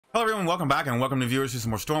Hello everyone, welcome back and welcome to viewers to some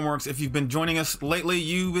more STORMWORKS. If you've been joining us lately,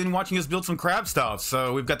 you've been watching us build some crab stuff.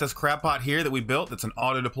 So we've got this crab pot here that we built. It's an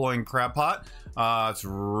auto-deploying crab pot. It's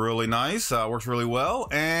really nice, works really well.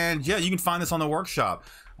 And yeah, you can find this on the workshop.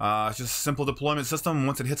 It's just a simple deployment system.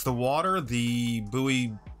 Once it hits the water, the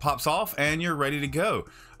buoy pops off and you're ready to go.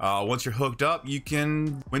 Once you're hooked up, you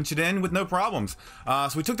can winch it in with no problems. So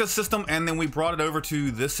we took this system and then we brought it over to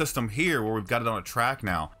this system here where we've got it on a track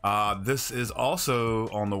now. This is also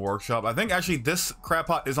on the workshop. I think actually this crab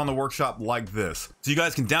pot is on the workshop like this. So you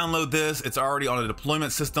guys can download this. It's already on a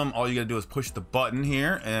deployment system. All you gotta do is push the button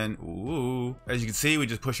here and ooh, as you can see, we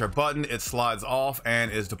just push our button, it slides off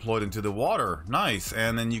and is deployed into the water. Nice.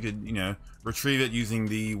 And then you could, retrieve it using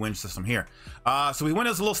the winch system here. So we went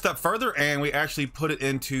a little step further and we actually put it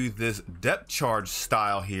into this depth charge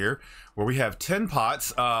style here where we have 10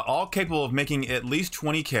 pots, all capable of making at least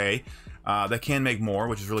 20K. They can make more,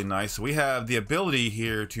 which is really nice. So we have the ability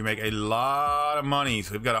here to make a lot of money.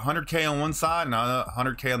 So we've got 100K on one side and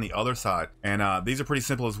 100K on the other side. And these are pretty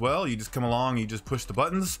simple as well. You just come along, you just push the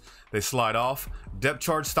buttons, they slide off depth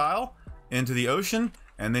charge style into the ocean.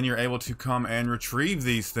 And then you're able to come and retrieve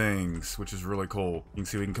these things, which is really cool. You can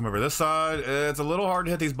see we can come over this side. It's a little hard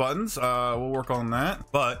to hit these buttons. We'll work on that.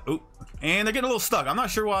 But, and they're getting a little stuck. I'm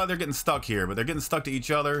not sure why they're getting stuck here, but they're getting stuck to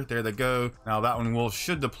each other. There they go. Now that one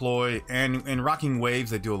should deploy. And in rocking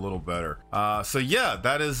waves, they do a little better. So yeah,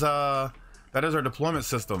 that is our deployment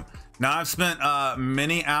system. Now I've spent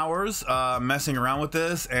many hours messing around with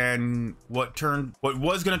this, and what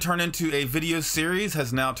was going to turn into a video series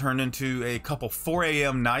has now turned into a couple 4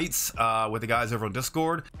 a.m. nights with the guys over on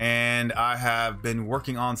Discord, and I have been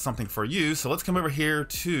working on something for you. So let's come over here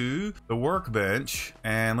to the workbench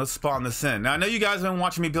and let's spawn this in. Now I know you guys have been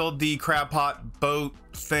watching me build the crab pot boat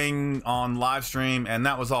thing on live stream, and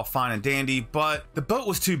that was all fine and dandy, but the boat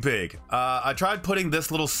was too big. I tried putting this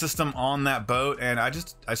little system on that boat and I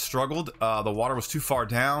struggled. The water was too far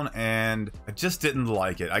down and I just didn't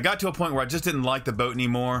like it. I got to a point where I just didn't like the boat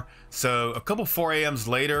anymore. So a couple 4 a.m.s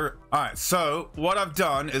later, all right, so what I've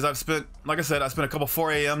done is I've spent, like I said, I spent a couple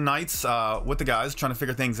 4 a.m. nights with the guys trying to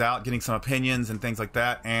figure things out, getting some opinions and things like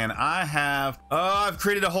that. And I've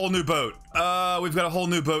created a whole new boat. We've got a whole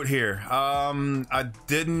new boat here. I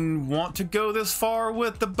didn't want to go this far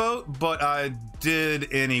with the boat, but I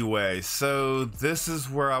did anyway. So this is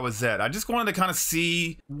where I was at. I just wanted to kind of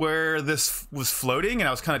see where this was floating, and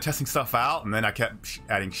I was kind of testing stuff out, and then I kept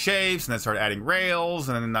adding shapes and then started adding rails,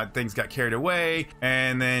 and then things got carried away.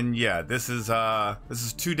 And then yeah, this is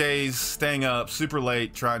 2 days staying up super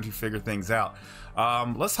late trying to figure things out.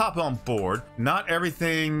 Let's hop on board. Not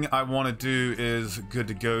everything I want to do is good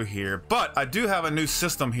to go here, but I do have a new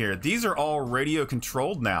system here. These are all radio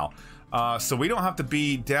controlled now. So we don't have to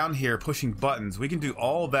be down here pushing buttons. We can do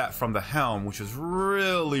all that from the helm, which is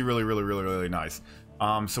really nice.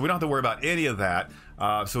 So we don't have to worry about any of that.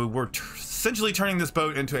 So we're essentially turning this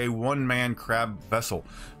boat into a one-man crab vessel.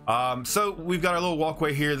 So we've got our little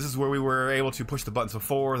walkway here. This is where we were able to push the buttons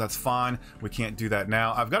before. That's fine. We can't do that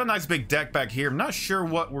now. I've got a nice big deck back here. I'm not sure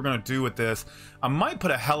what we're going to do with this. I might put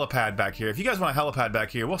a helipad back here. If you guys want a helipad back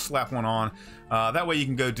here, we'll slap one on. That way you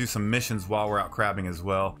can go do some missions while we're out crabbing as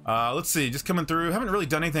well. Let's see, just coming through. Haven't really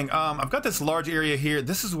done anything. I've got this large area here.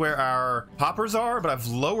 This is where our poppers are, but I've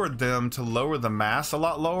lowered them to lower the mass a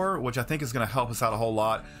lot lower, which I think is going to help us out a whole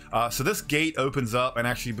lot. So this gate opens up and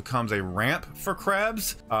actually becomes a ramp for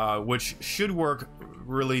crabs, which should work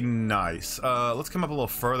really nice. Let's come up a little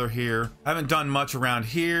further here. I haven't done much around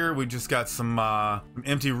here. We just got some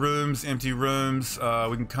empty rooms.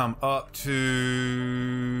 We can come up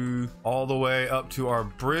to all the way up to our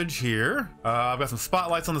bridge here. I've got some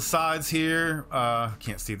spotlights on the sides here.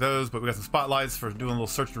 Can't see those, but we got some spotlights for doing a little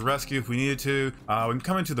search and rescue if we needed to. We can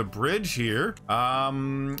come into the bridge here.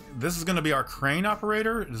 This is going to be our crane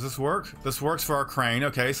operator. Does this work? This works for our crane.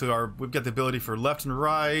 Okay, so we've got the ability for left and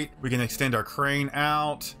right. We can extend our crane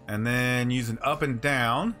out, and then using up and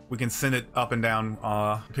down, we can send it up and down,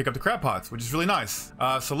 pick up the crab pots, which is really nice.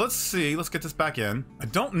 So let's see, let's get this back in. I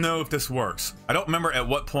don't know if this works. I don't remember at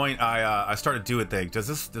what point I started doing things.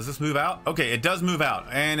 Does this move out? Okay, it does move out,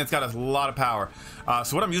 and it's got a lot of power.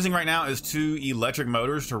 So what I'm using right now is 2 electric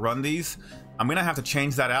motors to run these. I'm gonna have to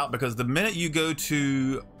change that out because the minute you go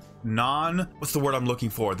to what's the word I'm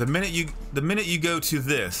looking for? The minute you go to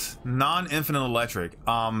this non-infinite electric,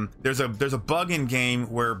 there's a bug in game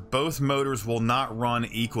where both motors will not run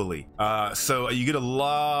equally. So you get a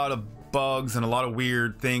lot of bugs and a lot of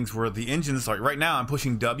weird things where the engines, like right now I'm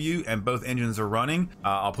pushing W and both engines are running.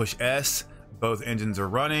 I'll push S, both engines are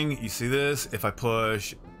running. You see this? If I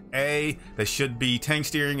push A, they should be tank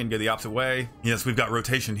steering and go the opposite way. Yes, we've got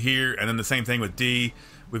rotation here, and then the same thing with D.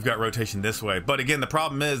 we've got rotation this way. But again, the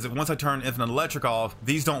problem is that once I turn infinite electric off,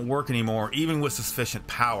 these don't work anymore, even with sufficient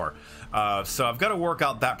power. So I've got to work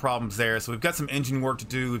out that problem's there. So we've got some engine work to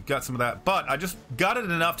do. We've got some of that, but I just got it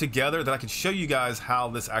enough together that I could show you guys how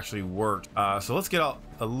this actually worked. So let's get out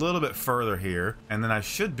a little bit further here, and then I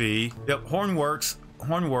should be, yep, horn works.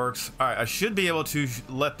 Horn works. All right, I should be able to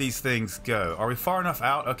let these things go. Are we far enough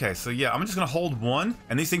out? Okay, so yeah, I'm just gonna hold one,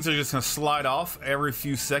 and these things are just gonna slide off every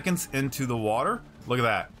few seconds into the water. Look at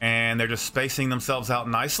that. And they're just spacing themselves out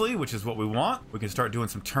nicely, which is what we want. We can start doing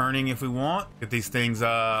some turning if we want. Get these things in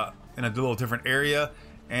a little different area.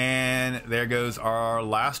 And there goes our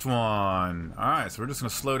last one. All right, so we're just gonna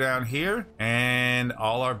slow down here, and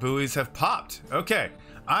all our buoys have popped. Okay.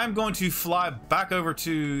 I'm going to fly back over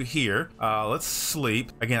to here. Let's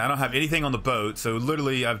sleep. Again, I don't have anything on the boat, so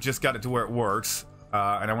literally I've just got it to where it works.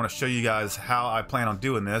 And I want to show you guys how I plan on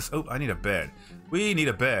doing this. Oh, I need a bed. We need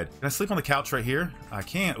a bed. Can I sleep on the couch right here? I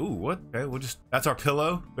can't. Ooh, what? Okay, we'll just... That's our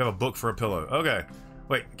pillow. We have a book for a pillow. Okay.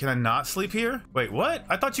 Wait, can I not sleep here? Wait, what?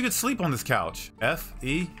 I thought you could sleep on this couch. F,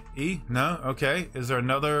 E, E? No? Okay. Is there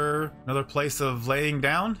another place of laying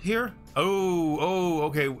down here? Oh,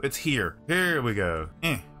 okay, it's here. Here we go.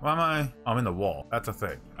 Why am I? I'm in the wall. That's a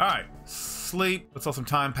thing. All right, sleep. Let's let some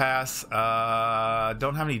time pass.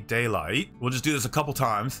 Don't have any daylight. We'll just do this a couple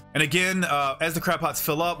times. And again, as the crab pots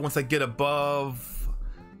fill up, once they get above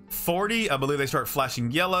 40, I believe they start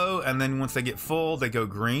flashing yellow. And then once they get full, they go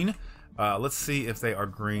green. Let's see if they are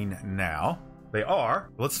green now. They are.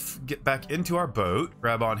 Let's get back into our boat.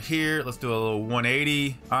 Grab on here. Let's do a little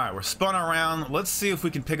 180. All right, we're spun around. Let's see if we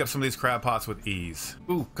can pick up some of these crab pots with ease.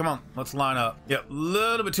 Ooh, come on. Let's line up. Yep, a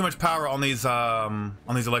little bit too much power on these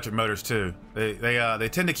electric motors too. They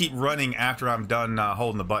tend to keep running after I'm done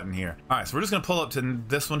holding the button here. All right, so we're just gonna pull up to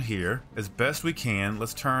this one here as best we can.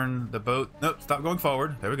 Let's turn the boat. Nope, stop going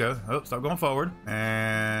forward. There we go. Oh, stop going forward.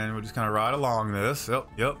 And we're just gonna ride along this.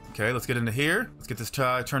 Yep. Okay, let's get into here. Let's get this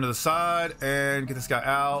turn to the side and get this guy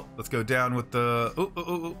out. Let's go down with the a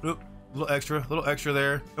little extra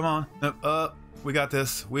there. Come on. Nope, up. We got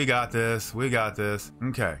this. We got this. We got this.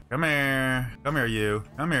 Okay. Come here. Come here, you.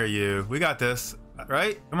 Come here, you. We got this.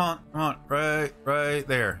 Right? Come on. Come on. Right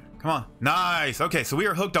there. Come on. Nice. Okay, so we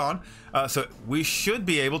are hooked on. So we should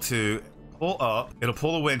be able to pull up. It'll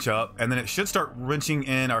pull the winch up, and then it should start wrenching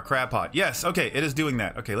in our crab pot. Yes, okay, it is doing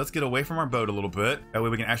that. Okay, let's get away from our boat a little bit. That way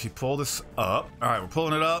we can actually pull this up. All right, we're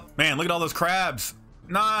pulling it up. Man, look at all those crabs.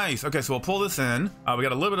 Nice. Okay, so we'll pull this in. We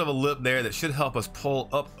got a little bit of a lip there that should help us pull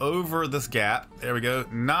up over this gap. There we go.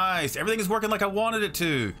 Nice. Everything is working like I wanted it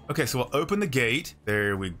to. Okay, so we'll open the gate.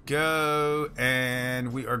 There we go.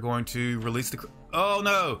 And we are going to release the... Oh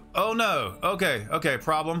no. Oh no. Okay.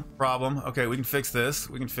 Problem. Okay, we can fix this.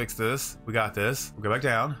 We got this. We'll go back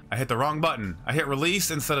down. I hit the wrong button. I hit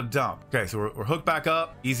release instead of dump. Okay, so we're hooked back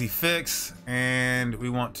up. Easy fix. And we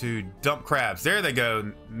want to dump crabs. There they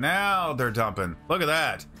go. Now they're dumping. Look at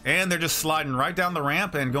that. And they're just sliding right down the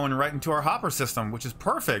ramp and going right into our hopper system, which is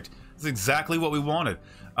perfect. This is exactly what we wanted.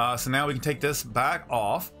 So now we can take this back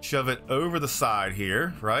off, shove it over the side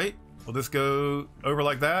here, right? We'll just go over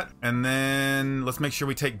like that, and then let's make sure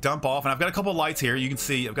we take dump off. And I've got a couple lights here. You can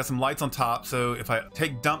see I've got some lights on top, so if I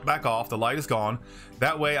take dump back off, the light is gone.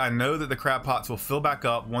 That way I know that the crab pots will fill back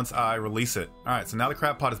up once I release it. All right, so now the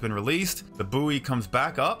crab pot has been released. The buoy comes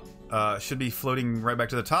back up. Should be floating right back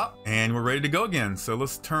to the top, and we're ready to go again. So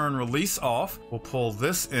let's turn release off. We'll pull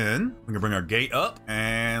this in. We can bring our gate up,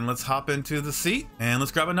 and let's hop into the seat, and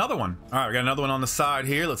let's grab another one. All right, we got another one on the side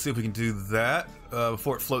here. Let's see if we can do that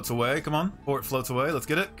before it floats away. Come on, before it floats away. Let's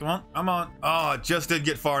get it. Come on, come on. Oh, it just did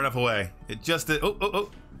get far enough away. It just did. Oh.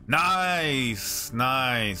 Nice.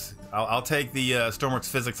 I'll take the STORMWORKS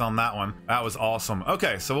physics on that one. That was awesome.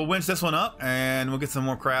 Okay, so we'll winch this one up, and we'll get some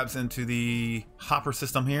more crabs into the hopper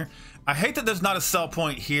system here. I hate that there's not a sell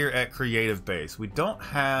point here at Creative Base. We don't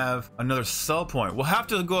have another sell point. We'll have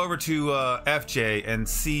to go over to FJ and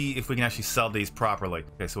see if we can actually sell these properly.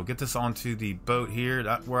 Okay, so we'll get this onto the boat here,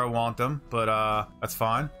 not where I want them, but that's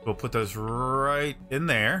fine. We'll put those right in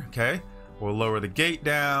there, okay? We'll lower the gate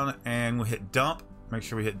down, and we'll hit dump. Make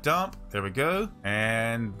sure we hit dump. There we go.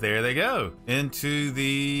 And there they go into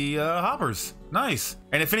the hoppers. Nice.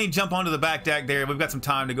 And if any jump onto the back deck there, we've got some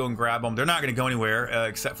time to go and grab them. They're not going to go anywhere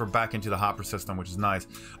except for back into the hopper system, which is nice.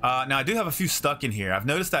 Now, I do have a few stuck in here. I've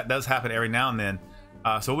noticed that does happen every now and then.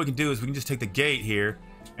 So what we can do is we can just take the gate here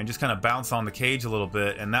and just kind of bounce on the cage a little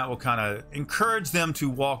bit, and that will kind of encourage them to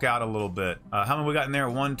walk out a little bit. How many we got in there?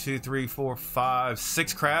 1, 2, 3, 4, 5,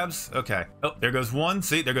 6 crabs. Okay. Oh, there goes 1.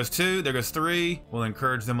 See, there goes 2. There goes 3. We'll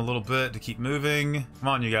encourage them a little bit to keep moving. Come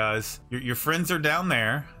on, you guys. Your friends are down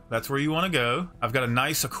there. That's where you want to go. I've got a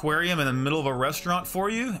nice aquarium in the middle of a restaurant for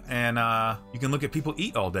you, and you can look at people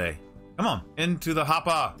eat all day. Come on, into the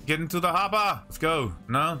hopper. Get into the hopper. Let's go.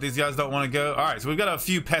 No, these guys don't want to go. All right, so we've got a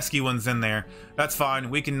few pesky ones in there. That's fine.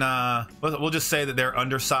 We can, we'll just say that they're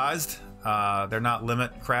undersized. They're not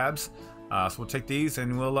limit crabs. So we'll take these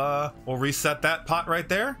and we'll reset that pot right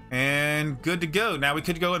there and good to go. Now we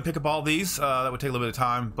could go and pick up all these. That would take a little bit of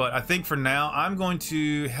time, but I think for now I'm going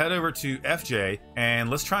to head over to FJ and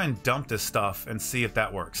let's try and dump this stuff and see if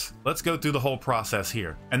that works. Let's go through the whole process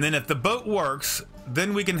here. And then if the boat works,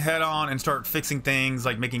 then we can head on and start fixing things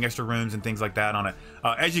like making extra rooms and things like that on it.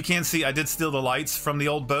 As you can see, I did steal the lights from the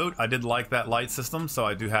old boat. I did like that light system, so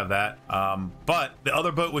I do have that. But the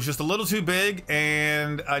other boat was just a little too big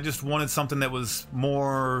and I just wanted something that was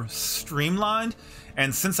more streamlined.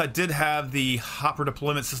 And since I did have the hopper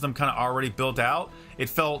deployment system kind of already built out, it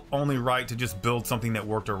felt only right to just build something that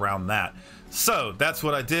worked around that. So that's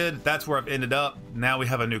what I did. That's where I've ended up. Now we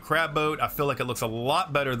have a new crab boat. I feel like it looks a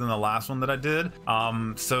lot better than the last one that I did.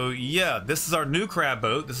 So yeah, this is our new crab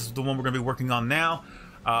boat. This is the one we're gonna be working on now.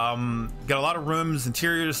 Got a lot of rooms,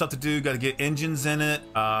 interior stuff to do, got to get engines in it,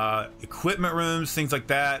 equipment rooms, things like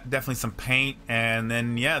that, definitely some paint, and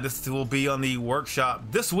then yeah, this will be on the workshop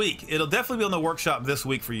this week. It'll definitely be on the workshop this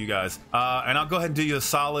week for you guys, and I'll go ahead and do you a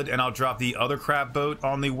solid and I'll drop the other crab boat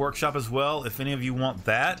on the workshop as well. If any of you want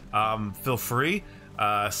that, feel free.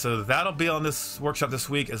 So that'll be on this workshop this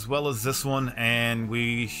week as well as this one, and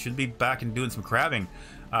we should be back and doing some crabbing.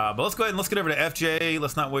 But let's go ahead and let's get over to FJ.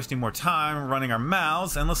 Let's not waste any more time running our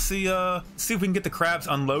mouths, and let's see if we can get the crabs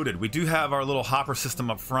unloaded. We do have our little hopper system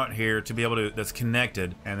up front here to be able to, that's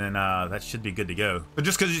connected, and then that should be good to go. But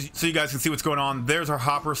just so you guys can see what's going on, there's our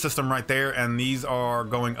hopper system right there, and these are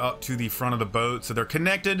going up to the front of the boat, so they're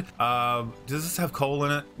connected. Does this have coal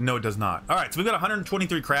in it? No, it does not. All right, so we've got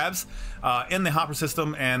 123 crabs in the hopper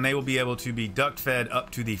system, and they will be able to be duct fed up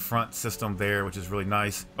to the front system there, which is really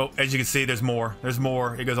nice. Oh, as you can see, there's more. There's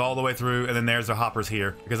more. It goes all the way through, and then there's the hoppers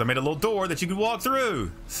here because I made a little door that you could walk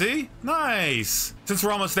through. See? Nice. Since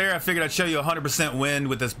we're almost there, I figured I'd show you 100% wind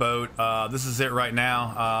with this boat. This is it right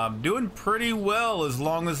now. Doing pretty well as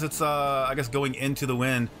long as it's, I guess, going into the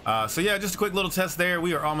wind. So yeah, just a quick little test there.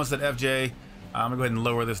 We are almost at FJ. I'm gonna go ahead and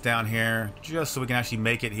lower this down here just so we can actually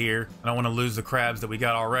make it here. I don't want to lose the crabs that we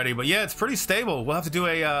got already, but yeah, it's pretty stable. We'll have to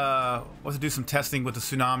do some testing with the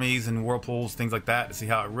tsunamis and whirlpools, things like that, to see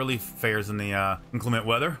how it really fares in the inclement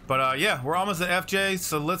weather. But yeah, we're almost at FJ,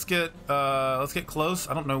 so let's get close.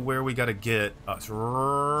 I don't know where we gotta get. Oh, it's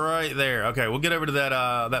right there. Okay, we'll get over to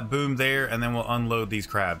that boom there, and then we'll unload these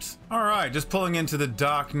crabs. All right, just pulling into the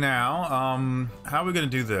dock now. How are we gonna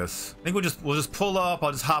do this? I think we'll just pull up.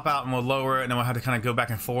 I'll just hop out and we'll lower it, and then we'll have to kind of go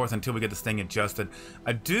back and forth until we get this thing adjusted.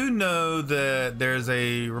 I do know that there's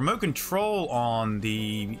a remote control on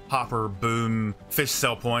the hopper boom fish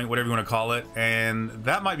cell point, whatever you want to call it, and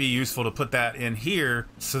that might be useful to put that in here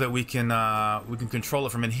so that we can control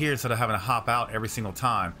it from in here instead of having to hop out every single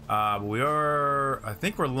time. I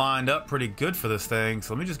think we're lined up pretty good for this thing,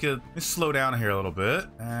 so let me slow down here a little bit,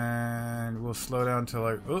 and we'll slow down to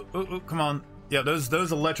like, oh, come on. Yeah, those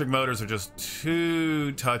electric motors are just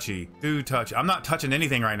too touchy. I'm not touching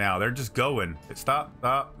anything right now. They're just going. Stop.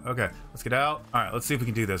 Okay, let's get out. All right, let's see if we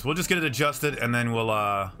can do this. We'll just get it adjusted, and then we'll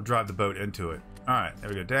drive the boat into it. All right, there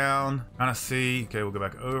we go, down, kind of see. Okay, we'll go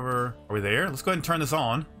back over. Are we there? Let's go ahead and turn this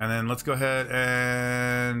on, and then let's go ahead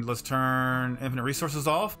and let's turn infinite resources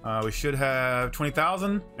off. We should have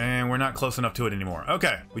 20,000, and we're not close enough to it anymore.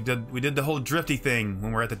 Okay, we did the whole drifty thing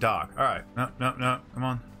when we're at the dock. All right, no, come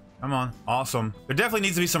on. Come on. Awesome. There definitely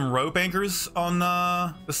needs to be some rope anchors on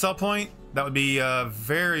the cell point. That would be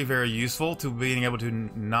very, very useful to being able to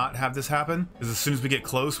not have this happen. Because as soon as we get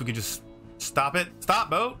close, we could just stop it.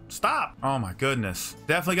 Stop, boat. Stop. Oh my goodness.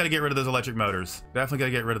 Definitely got to get rid of those electric motors. Definitely got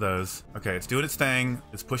to get rid of those. Okay, it's doing its thing.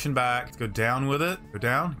 It's pushing back. Let's go down with it. Go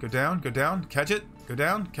down, go down, go down. Catch it. Go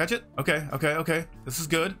down, catch it. Okay. This is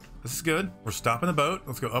good. We're stopping the boat.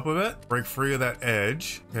 Let's go up a bit. Break free of that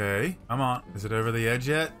edge. Okay, come on. Is it over the edge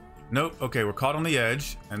yet? Nope. Okay, we're caught on the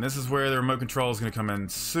edge, and this is where the remote control is going to come in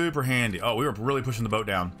super handy. Oh, we were really pushing the boat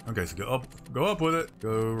down. Okay, so go up with it.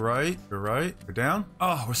 Go right, go down.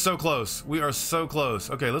 Oh, we're so close. We are so close.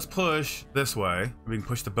 Okay, let's push this way. We can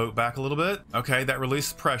push the boat back a little bit. Okay, that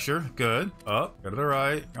released pressure. Good. Up, go to the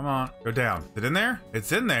right. Come on, go down. Is it in there?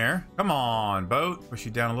 It's in there. Come on, boat. Push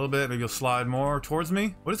you down a little bit. Maybe you'll slide more towards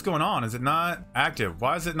me. What is going on? Is it not active?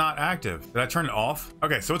 Why is it not active? Did I turn it off?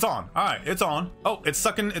 Okay, so it's on. All right, it's on. Oh, it's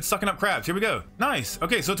sucking sucking up crabs. Here we go. Nice.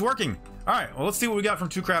 Okay, so it's working. All right, well, let's see what we got from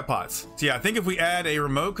 2 crab pots. So yeah, I think if we add a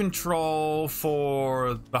remote control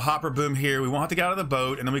for the hopper boom here, we won't have to get out of the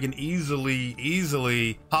boat, and then we can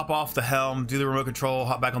easily hop off the helm, do the remote control,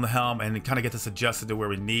 hop back on the helm, and kind of get this adjusted to where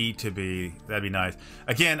we need to be. That'd be nice.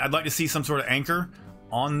 Again, I'd like to see some sort of anchor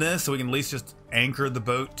on this so we can at least just anchor the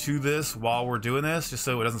boat to this while we're doing this, just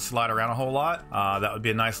so it doesn't slide around a whole lot. That would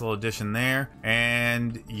be a nice little addition there.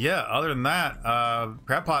 And yeah, other than that,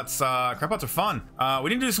 crab pots are fun. We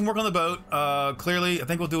need to do some work on the boat. Clearly, I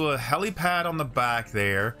think we'll do a helipad on the back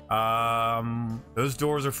there. Those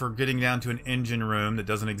doors are for getting down to an engine room that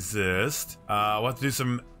doesn't exist. We'll have to do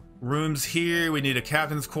some rooms here. We need a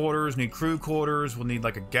captain's quarters, need crew quarters, we'll need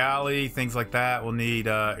like a galley, things like that. We'll need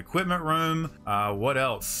equipment room. What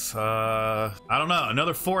else? I don't know,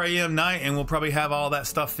 another 4 a.m. night and we'll probably have all that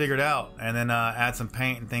stuff figured out, and then add some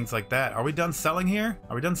paint and things like that. Are we done selling here?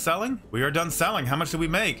 Are we done selling? We are done selling. How much did we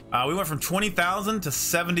make? We went from 20,000 to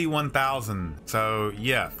 71,000. So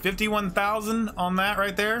yeah, 51,000 on that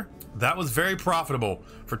right there. That was very profitable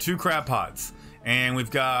for 2 crab pots, and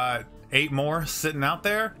we've got 8 more sitting out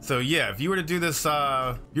there. So yeah, if you were to do this,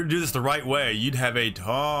 the right way, you'd have a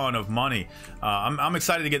ton of money. I'm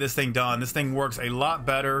excited to get this thing done. This thing works a lot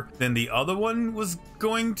better than the other one was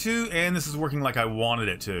going to, and this is working like I wanted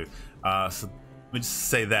it to. So let me just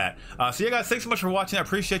say that. So yeah, guys, thanks so much for watching. I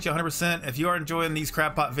appreciate you 100%. If you are enjoying these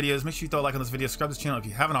crab pot videos, make sure you throw a like on this video, subscribe to this channel if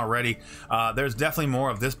you haven't already. There's definitely more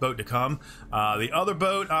of this boat to come. The other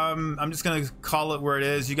boat, I'm just gonna call it where it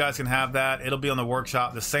is. You guys can have that. It'll be on the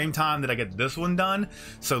workshop the same time that I get this one done.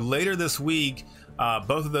 So later this week,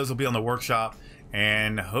 both of those will be on the workshop,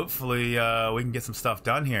 and hopefully we can get some stuff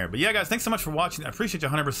done here. But yeah, guys, thanks so much for watching. I appreciate you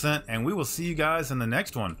 100%, and we will see you guys in the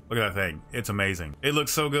next one. Look at that thing. It's amazing. It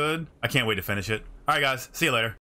looks so good. I can't wait to finish it. All right, guys. See you later.